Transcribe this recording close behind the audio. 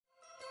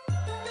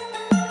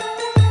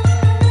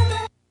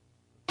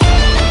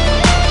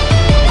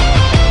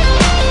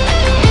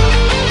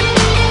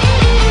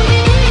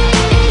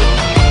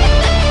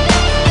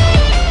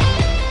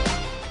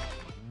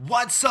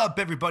What's up,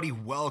 everybody?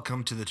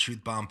 Welcome to the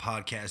Truth Bomb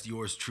Podcast.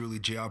 Yours truly,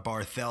 JR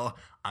Barthel.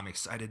 I'm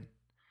excited.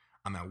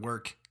 I'm at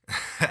work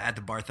at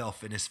the Barthel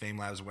Fitness Fame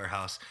Labs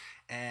warehouse,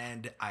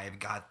 and I've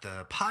got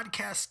the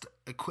podcast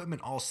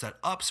equipment all set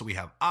up. So we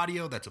have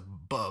audio that's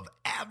above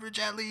average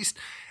at least,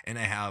 and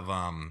I have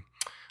a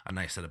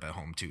nice setup at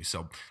home too.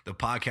 So the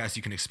podcast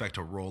you can expect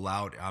to roll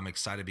out. I'm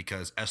excited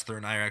because Esther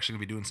and I are actually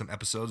going to be doing some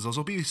episodes. Those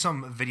will be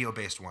some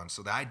video-based ones.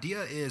 So the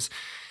idea is,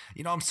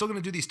 I'm still going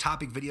to do these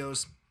topic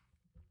videos.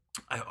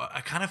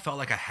 I kind of felt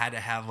like I had to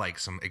have like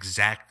some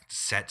exact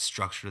set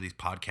structure to these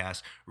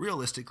podcasts.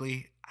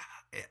 Realistically,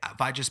 if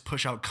I just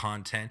push out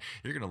content,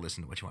 you're going to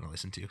listen to what you want to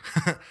listen to.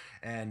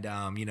 And,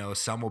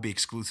 some will be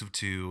exclusive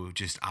to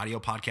just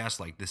audio podcasts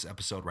like this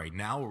episode right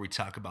now, where we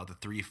talk about the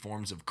 3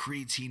 forms of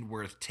creatine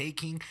worth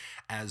taking,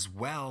 as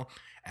well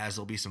as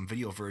there'll be some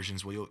video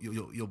versions where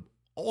you'll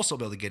also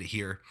be able to get it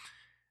here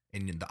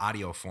in the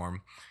audio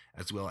form,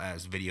 as well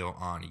as video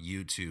on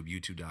YouTube,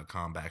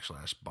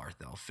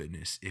 youtube.com/Barthel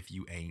Fitness, if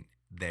you ain't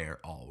there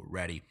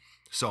already.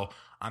 So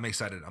I'm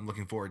excited. I'm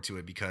looking forward to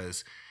it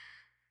because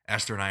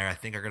Esther and I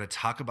think, are going to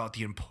talk about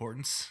the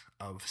importance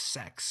of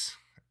sex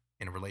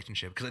in a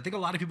relationship, because I think a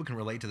lot of people can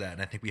relate to that,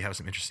 and I think we have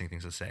some interesting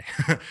things to say.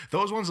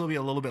 Those ones will be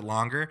a little bit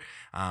longer.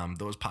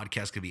 Those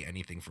podcasts could be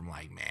anything from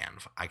I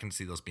can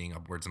see those being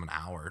upwards of an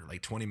hour,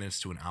 like 20 minutes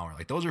to an hour.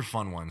 Like those are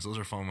fun ones. Those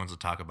are fun ones to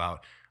talk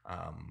about.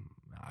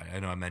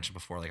 I know I mentioned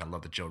before, I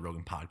love the Joe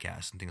Rogan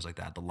podcast and things like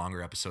that. The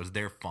longer episodes,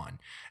 they're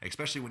fun,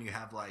 especially when you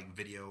have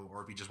video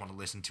or if you just want to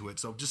listen to it.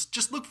 So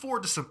just look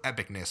forward to some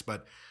epicness.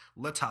 But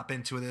let's hop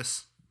into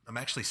this. I'm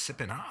actually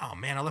sipping. Oh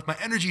man, I left my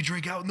energy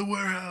drink out in the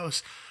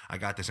warehouse. I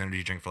got this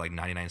energy drink for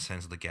 99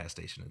 cents at the gas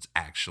station. It's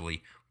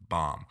actually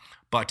bomb.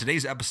 But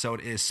today's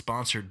episode is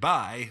sponsored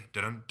by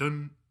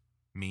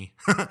me.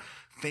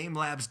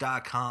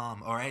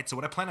 FameLabs.com. All right. So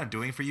what I plan on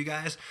doing for you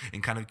guys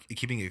and kind of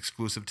keeping it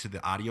exclusive to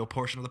the audio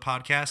portion of the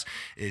podcast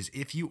is,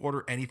 if you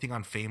order anything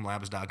on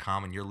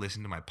FameLabs.com and you're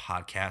listening to my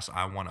podcast,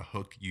 I want to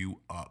hook you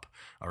up.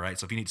 All right.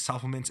 So if you need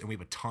supplements, and we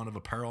have a ton of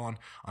apparel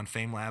on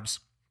FameLabs,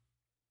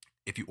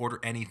 if you order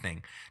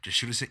anything, just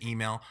shoot us an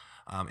email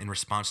in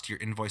response to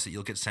your invoice that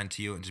you'll get sent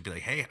to you, and just be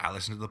like, hey, I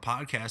listened to the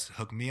podcast,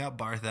 hook me up,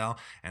 Barthel,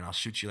 and I'll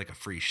shoot you a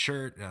free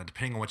shirt,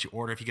 depending on what you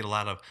order. If you get a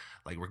lot of,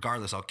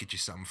 regardless, I'll get you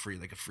something free,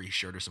 like a free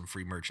shirt or some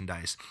free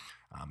merchandise.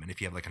 And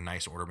if you have a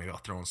nice order, maybe I'll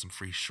throw in some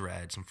free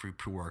shreds, some free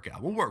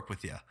pre-workout. We'll work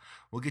with you.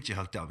 We'll get you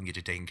hooked up and get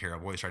you taken care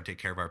of. We always try to take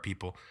care of our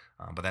people.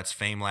 But that's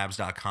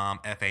FameLabs.com,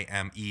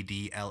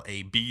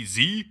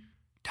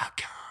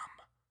 FameLabs.com.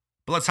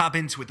 But let's hop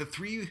into it. The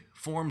 3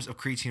 forms of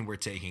creatine we're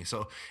taking.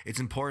 So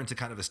it's important to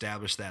kind of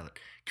establish that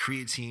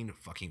creatine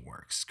fucking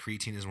works.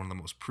 Creatine is one of the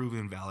most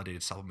proven,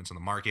 validated supplements on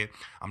the market.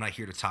 I'm not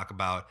here to talk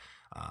about,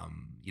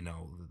 the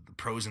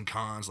pros and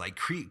cons.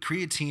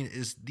 Creatine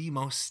is the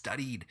most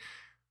studied,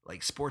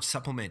 sports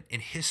supplement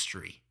in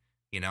history.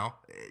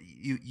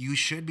 You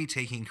should be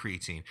taking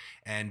creatine.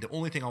 And the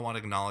only thing I want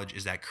to acknowledge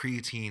is that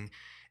creatine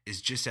is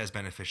just as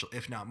beneficial,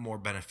 if not more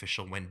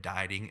beneficial, when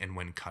dieting and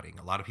when cutting.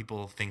 A lot of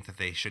people think that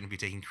they shouldn't be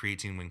taking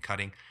creatine when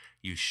cutting.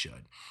 You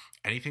should.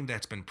 Anything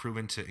that's been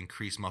proven to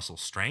increase muscle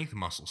strength,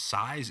 muscle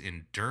size,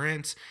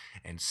 endurance,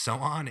 and so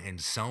on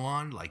and so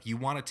on, you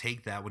want to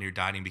take that when you're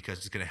dieting, because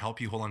it's going to help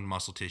you hold on to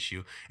muscle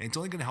tissue, and it's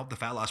only going to help the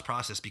fat loss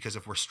process, because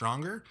if we're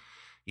stronger,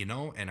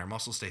 and our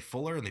muscles stay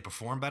fuller and they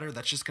perform better,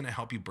 that's just going to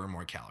help you burn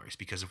more calories.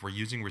 Because if we're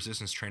using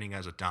resistance training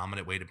as a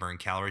dominant way to burn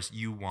calories,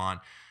 you want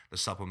the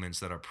supplements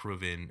that are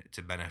proven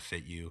to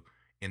benefit you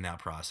in that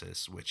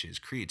process, which is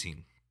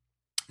creatine.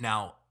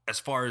 Now, as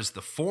far as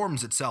the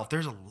forms itself,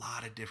 there's a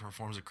lot of different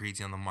forms of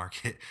creatine on the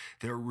market.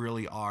 There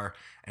really are,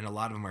 and a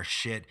lot of them are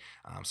shit.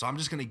 So I'm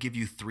just going to give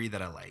you 3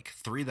 that I like.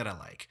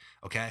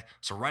 Okay?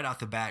 So right off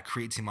the bat,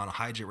 creatine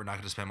monohydrate. We're not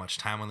going to spend much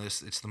time on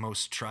this. It's the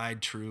most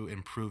tried, true,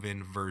 and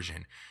proven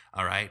version.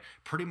 All right?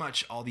 Pretty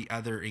much all the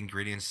other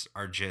ingredients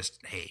are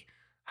just, hey,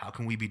 how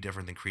can we be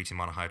different than creatine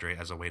monohydrate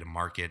as a way to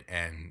market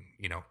and,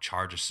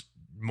 charge us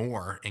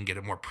more and get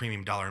a more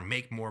premium dollar and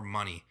make more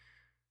money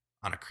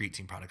on a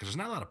creatine product? Because there's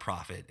not a lot of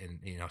profit in,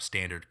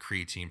 standard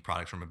creatine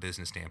products from a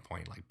business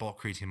standpoint.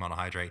 Bulk creatine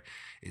monohydrate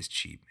is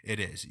cheap.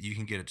 It is. You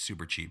can get it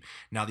super cheap.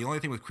 Now, the only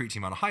thing with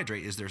creatine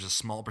monohydrate is there's a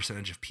small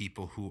percentage of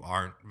people who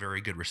aren't very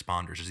good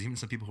responders. There's even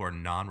some people who are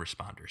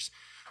non-responders.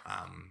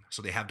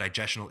 So they have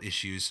digestional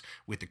issues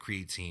with the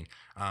creatine.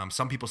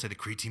 Some people say the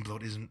creatine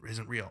bloat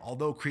isn't real.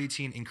 Although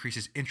creatine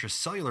increases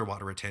intracellular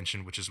water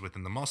retention, which is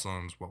within the muscle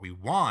and is what we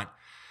want,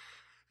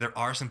 there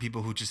are some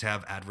people who just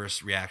have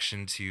adverse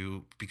reaction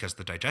to, because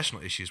the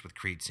digestional issues with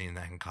creatine,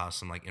 that can cause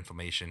some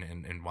inflammation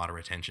and water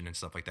retention and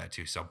stuff like that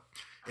too. So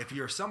if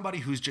you're somebody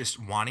who's just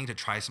wanting to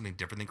try something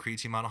different than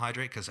creatine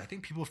monohydrate, because I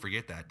think people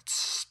forget that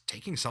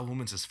taking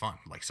supplements is fun.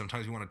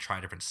 Sometimes we want to try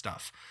different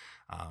stuff.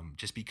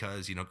 Just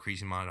because,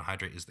 creatine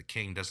monohydrate is the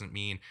king doesn't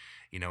mean,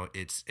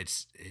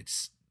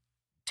 it's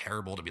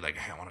terrible to be like,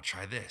 hey, I want to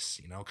try this,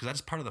 because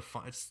that's part of the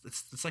fun.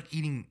 It's like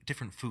eating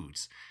different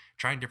foods.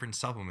 Trying different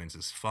supplements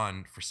is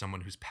fun for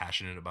someone who's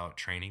passionate about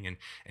training and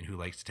who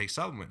likes to take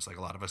supplements, like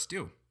a lot of us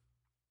do.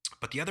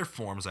 But the other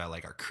forms I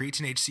like are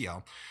creatine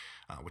HCl.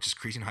 which is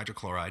creatine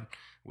hydrochloride,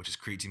 which is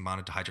creatine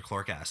bonded to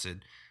hydrochloric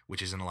acid,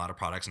 which is in a lot of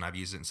products, and I've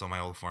used it in some of my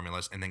old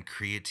formulas, and then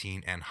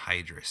creatine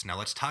anhydrous. Now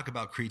let's talk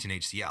about creatine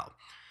HCl,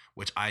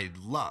 which I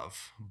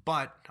love,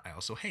 but I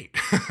also hate.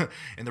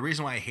 And the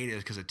reason why I hate it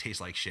is because it tastes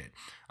like shit.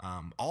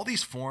 All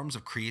these forms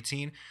of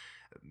creatine,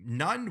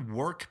 none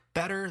work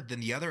better than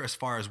the other as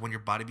far as when your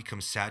body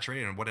becomes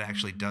saturated and what it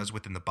actually does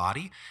within the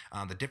body.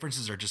 The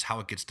differences are just how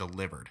it gets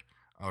delivered.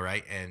 All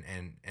right,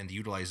 and the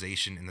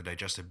utilization and the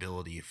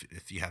digestibility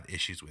if you have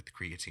issues with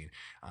creatine.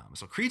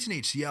 So creatine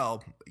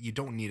HCl, you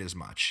don't need as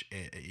much.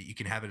 You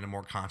can have it in a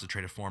more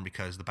concentrated form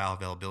because the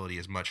bioavailability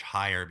is much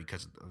higher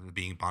because of it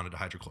being bonded to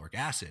hydrochloric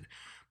acid.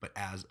 But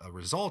as a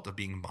result of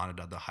being bonded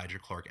to the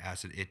hydrochloric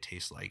acid, it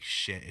tastes like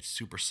shit. It's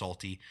super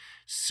salty,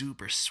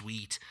 super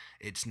sweet.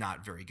 It's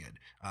not very good.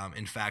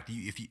 In fact,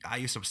 I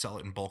used to sell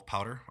it in bulk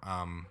powder.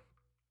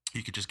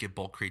 You could just get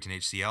bulk creatine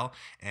HCl,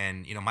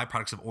 and my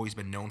products have always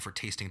been known for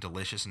tasting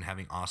delicious and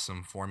having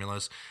awesome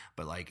formulas.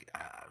 But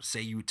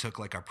say you took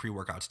like our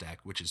pre-workout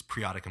stack, which is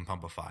Preotic and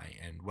Pumpify,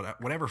 and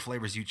whatever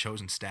flavors you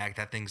chose in stack,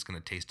 that thing's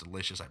gonna taste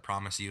delicious, I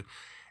promise you.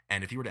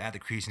 And if you were to add the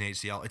creatine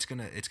HCl, it's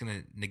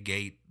gonna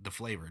negate the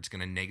flavor. It's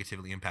gonna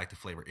negatively impact the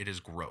flavor. It is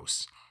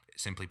gross,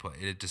 simply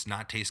put. It does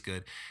not taste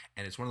good,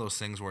 and it's one of those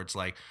things where it's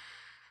like,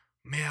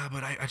 yeah,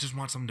 but I just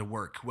want something to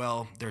work.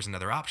 Well, there's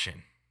another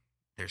option.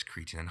 There's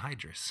creatine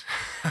anhydrous.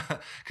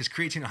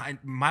 Because in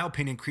my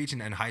opinion,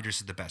 creatine anhydrous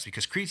is the best,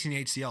 because creatine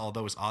HCl,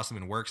 although it's awesome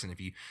and works, and if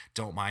you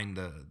don't mind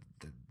the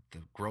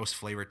gross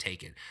flavor,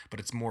 take it. But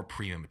it's more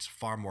premium. It's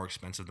far more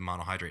expensive than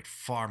monohydrate,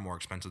 far more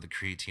expensive than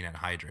creatine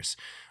anhydrous.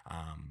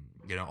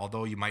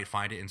 Although you might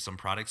find it in some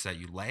products that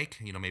you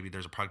like, maybe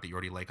there's a product that you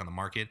already like on the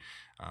market,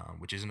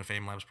 which isn't a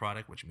Fame Labs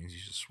product, which means you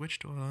should switch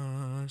to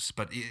us.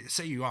 But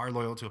say you are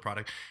loyal to a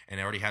product and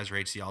it already has your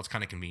HCl, it's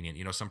kind of convenient.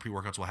 Some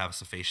pre-workouts will have a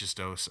sufficient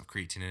dose of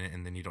creatine in it,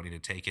 and then you don't need to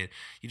take it.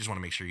 You just want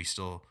to make sure you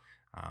still,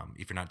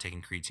 if you're not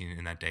taking creatine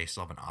in that day,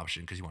 still have an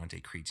option, because you want to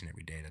take creatine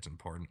every day. That's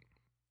important.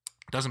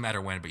 Doesn't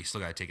matter when, but you still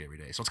got to take it every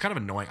day. So it's kind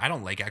of annoying. I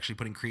don't like actually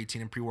putting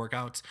creatine in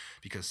pre-workouts,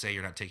 because say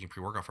you're not taking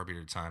pre-workout for a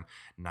period of time,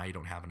 now you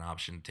don't have an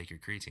option to take your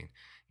creatine,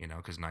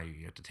 because now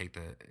you have to take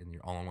in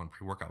your all-in-one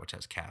pre-workout, which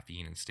has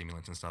caffeine and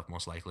stimulants and stuff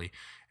most likely.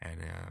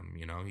 And,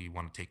 you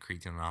want to take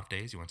creatine on off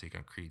days. You want to take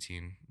on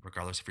creatine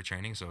regardless if you're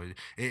training. So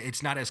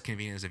it's not as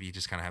convenient as if you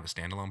just kind of have a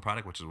standalone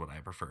product, which is what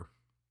I prefer.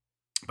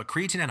 But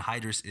creatine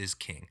anhydrous is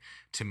king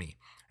to me,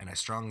 and I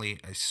strongly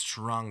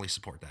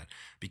support that,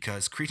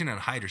 because creatine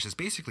anhydrous is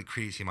basically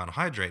creatine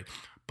monohydrate,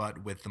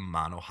 but with the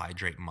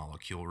monohydrate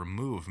molecule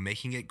removed,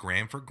 making it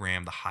gram for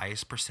gram the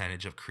highest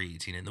percentage of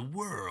creatine in the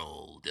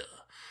world,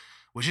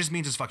 which just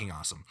means it's fucking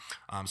awesome.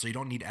 So you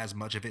don't need as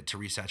much of it to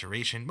reach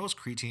saturation. Most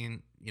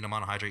creatine,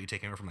 monohydrate, you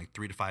take anywhere from like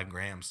 3 to 5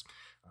 grams.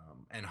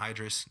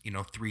 Anhydrous,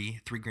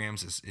 3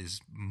 grams is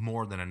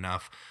more than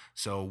enough.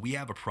 So we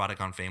have a product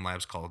on Fame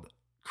Labs called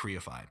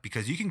Creafy,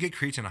 because you can get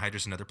creatine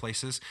anhydrous in other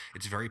places.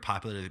 It's very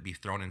popular to be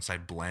thrown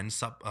inside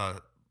blends,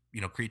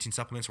 creatine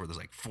supplements, where there's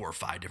like 4 or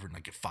 5 different,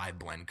 like 5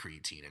 blend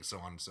creatine and so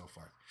on and so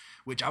forth,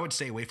 which I would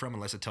stay away from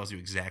unless it tells you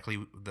exactly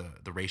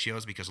the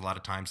ratios, because a lot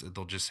of times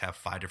they'll just have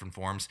 5 different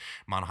forms.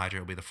 Monohydrate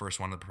will be the first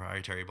one of the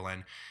proprietary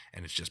blend,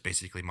 and it's just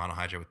basically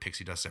monohydrate with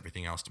pixie dust,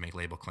 everything else to make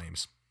label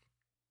claims.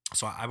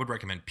 So I would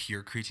recommend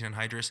pure creatine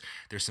anhydrous.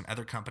 There's some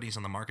other companies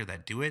on the market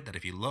that do it, that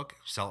if you look,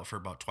 sell it for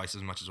about twice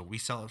as much as what we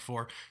sell it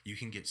for. You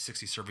can get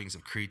 60 servings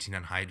of creatine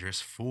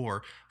anhydrous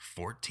for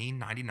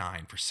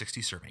 $14.99 for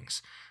 60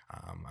 servings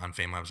on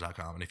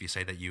famelabs.com. And if you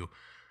say that you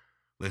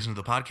listen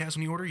to the podcast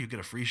when you order, you get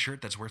a free shirt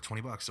that's worth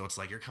 $20. So it's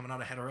like you're coming out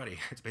ahead already.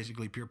 It's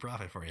basically pure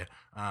profit for you.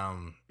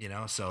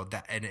 So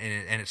that, and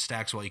it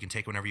stacks well. You can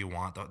take whenever you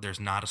want. There's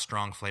not a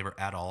strong flavor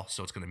at all,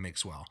 so it's going to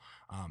mix well.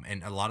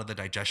 And a lot of the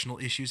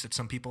digestional issues that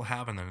some people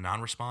have and the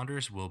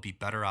non-responders will be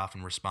better off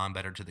and respond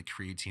better to the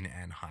creatine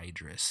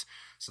anhydrous.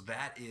 So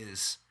that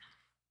is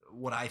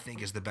what I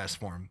think is the best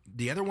form.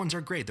 The other ones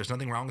are great. There's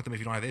nothing wrong with them if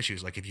you don't have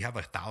issues. Like if you have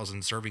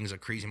 1,000 servings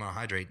of creatine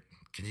monohydrate,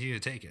 continue to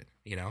take it,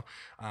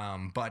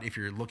 but if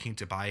you're looking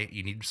to buy it,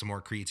 you need some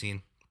more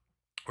creatine,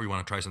 or you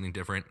want to try something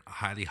different,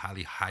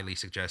 highly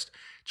suggest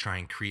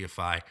trying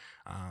Creafy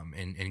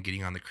and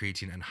getting on the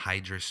creatine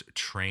anhydrous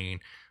train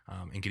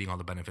and getting all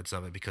the benefits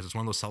of it, because it's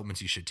one of those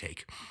supplements you should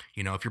take.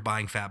 If you're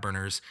buying fat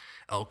burners,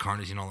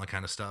 L-carnitine, all that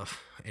kind of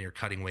stuff, and you're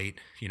cutting weight,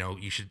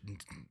 you should,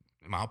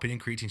 in my opinion,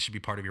 creatine should be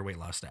part of your weight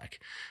loss stack.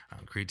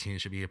 Creatine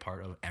should be a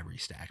part of every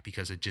stack,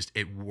 because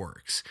it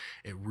works.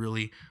 It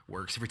really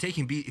works. If you're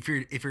taking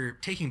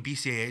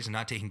BCAAs and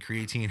not taking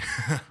creatine,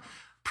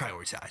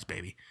 prioritize,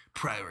 baby.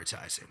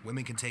 Prioritize it.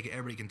 Women can take it.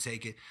 Everybody can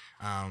take it.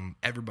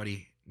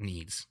 Everybody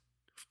needs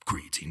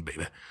creatine,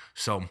 baby.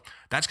 So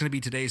that's going to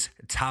be today's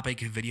topic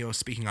video.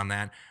 Speaking on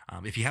that,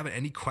 if you have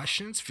any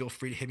questions, feel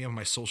free to hit me up on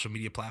my social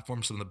media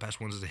platforms. Some of the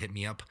best ones to hit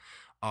me up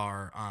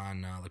are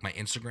on like my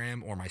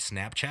Instagram or my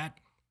Snapchat.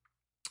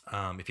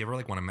 If you ever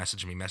want to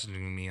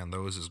messaging me on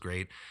those is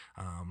great.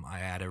 I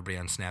add everybody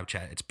on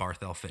Snapchat. It's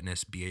Barthel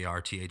Fitness,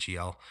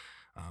 BARTHEL,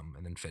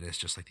 and then fitness,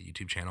 just like the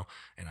YouTube channel.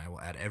 And I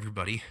will add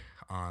everybody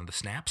on the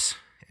snaps,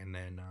 and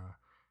then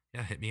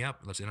yeah, hit me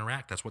up. Let's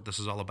interact. That's what this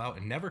is all about.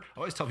 And never, I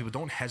always tell people,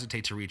 don't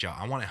hesitate to reach out.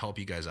 I want to help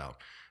you guys out.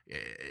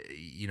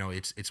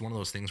 It's one of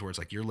those things where it's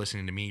like you're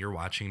listening to me, you're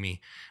watching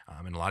me,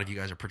 and a lot of you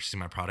guys are purchasing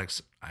my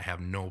products. I have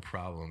no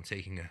problem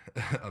taking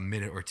a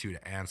minute or two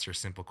to answer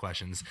simple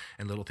questions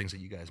and little things that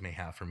you guys may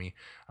have for me,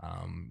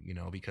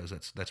 because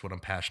that's what I'm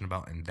passionate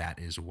about, and that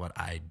is what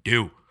I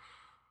do.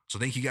 So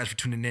thank you guys for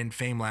tuning in.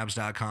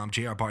 FameLabs.com,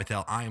 JR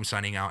Barthel. I am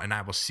signing out, and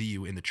I will see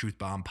you in the Truth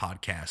Bomb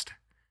podcast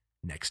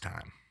next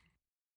time.